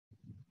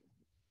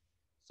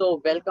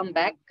So welcome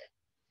back.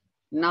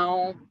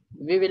 Now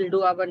we will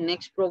do our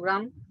next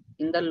program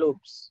in the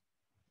loops.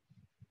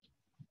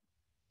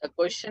 The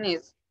question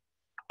is,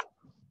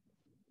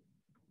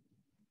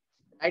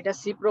 write a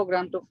C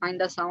program to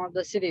find the sum of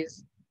the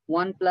series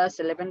 1 plus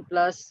 11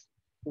 plus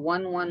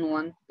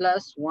 111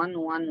 plus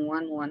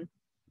 1111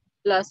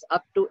 plus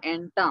up to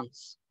n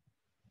terms.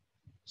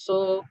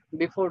 So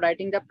before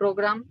writing the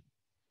program,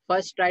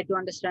 first try to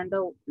understand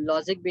the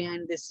logic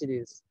behind this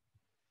series.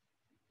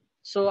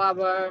 So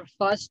our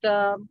first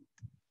term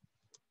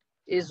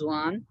is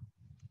 1,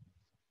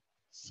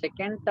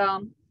 second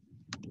term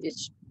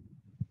is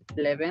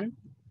 11,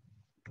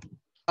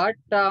 third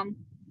term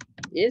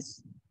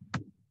is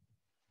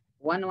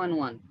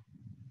 111.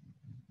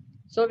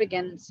 So we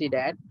can see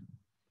that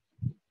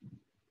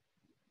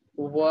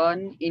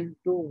 1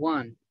 into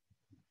 1,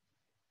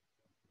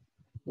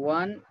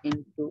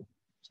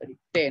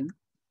 10.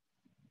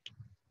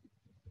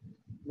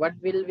 What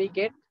will we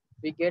get?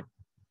 We get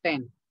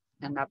 10.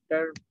 And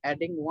after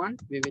adding 1,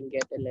 we will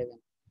get 11.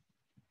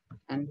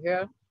 And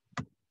here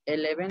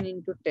 11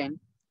 into 10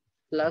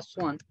 plus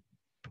 1,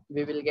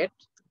 we will get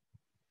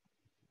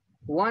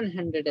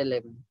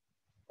 111.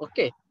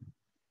 Okay.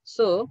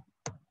 So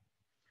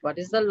what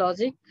is the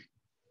logic?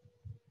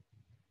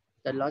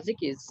 The logic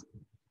is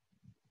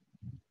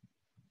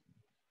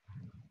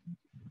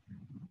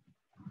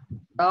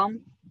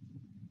term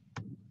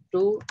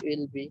 2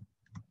 will be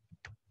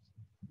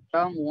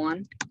term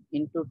 1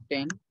 into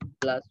 10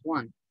 plus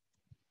 1.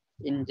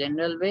 In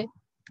general way,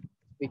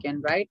 we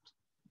can write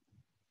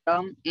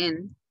term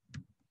n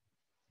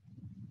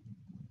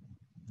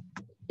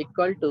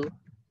equal to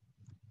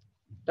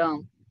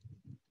term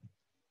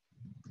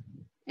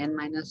n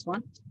minus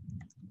 1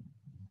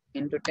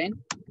 into 10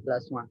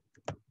 plus 1.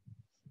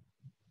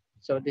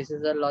 So this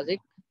is the logic.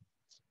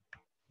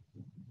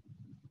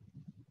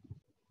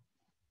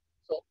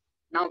 So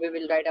now we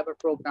will write our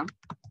program,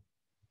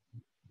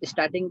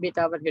 starting with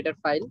our header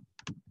file.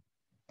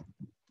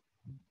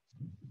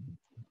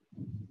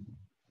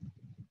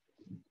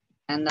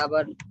 And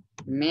our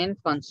main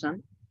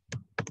function.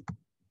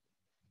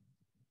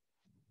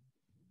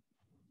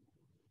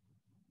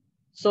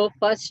 So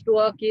first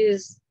work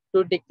is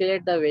to declare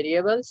the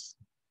variables.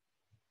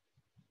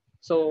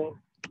 So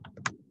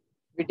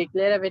we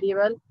declare a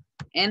variable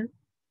n,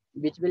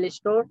 which will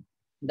store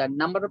the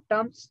number of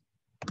terms.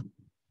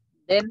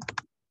 Then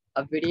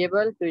a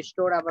variable to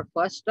store our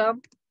first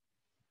term.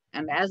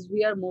 And as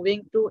we are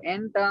moving to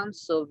n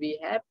terms, so we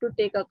have to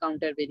take a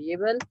counter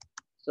variable.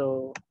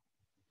 So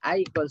I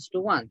equals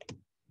to 1.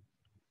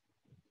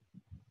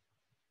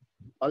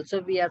 Also,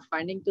 we are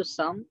finding the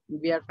sum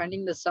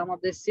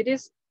of this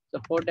series. So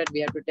for that,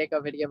 we have to take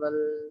a variable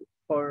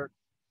for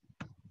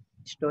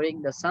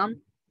storing the sum,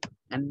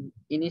 and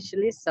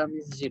initially sum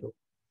is 0.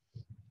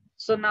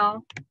 So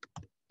now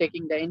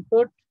taking the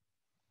input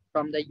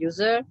from the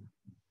user,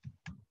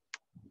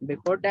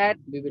 before that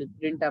we will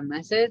print a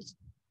message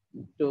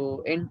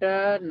to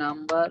enter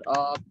number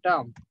of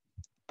term,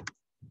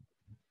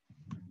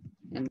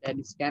 and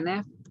then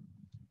scanf.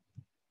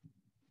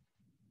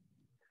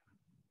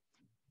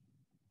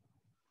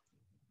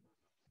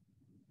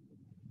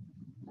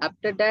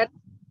 After that,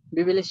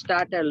 we will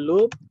start a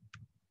loop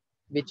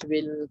which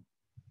will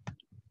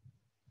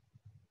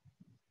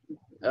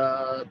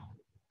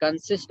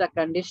consist a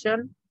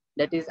condition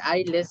that is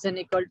I less than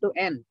equal to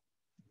n.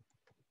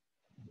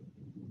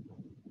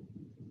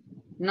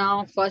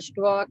 Now first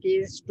work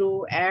is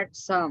to add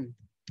sum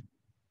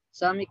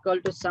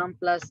equal to sum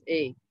plus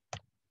a.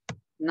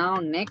 Now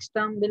next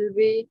term will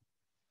be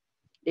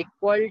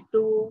equal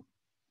to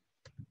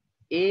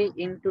a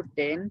into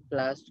 10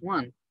 plus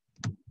 1.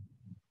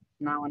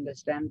 Now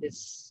understand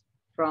this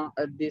from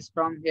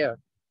here.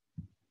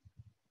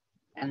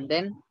 And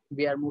then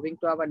we are moving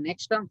to our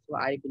next term. So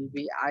I will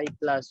be I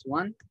plus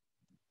 1.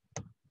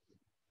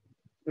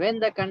 When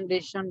the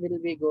condition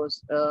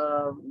goes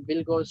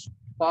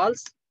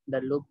false,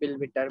 the loop will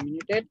be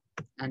terminated,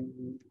 and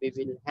we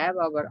will have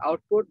our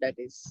output, that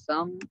is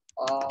sum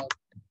of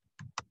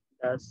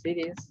the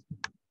series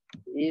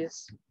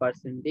is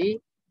 %d,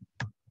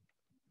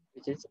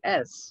 which is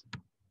s,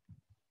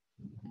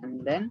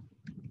 and then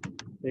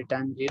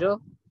return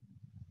 0.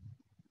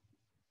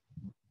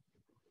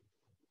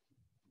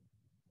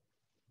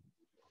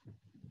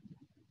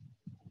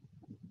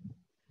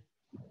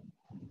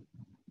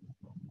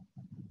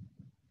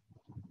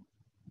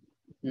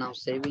 Now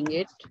saving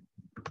it.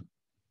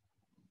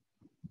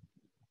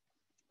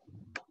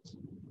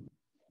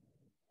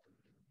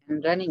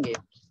 And running it.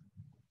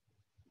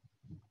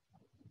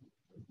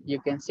 You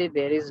can see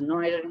there is no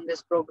error in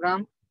this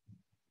program.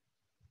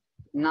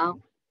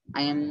 Now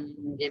I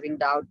am giving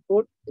the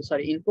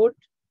input,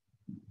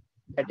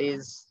 that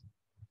is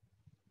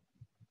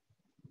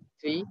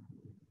 3.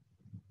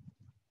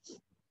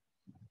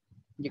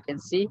 You can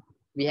see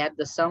we have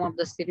the sum of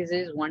the series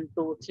is 1,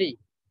 2, 3.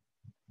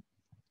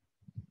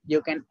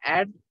 You can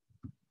add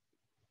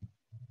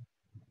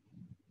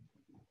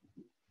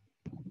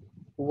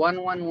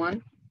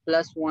 111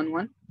 plus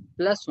 11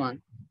 plus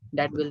 1,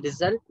 that will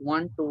result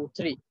 1, 2,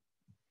 3.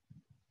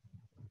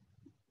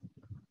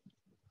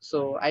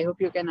 So I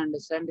hope you can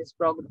understand this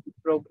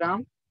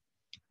program.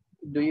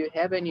 Do you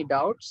have any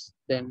doubts?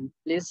 Then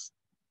please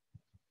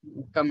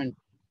comment.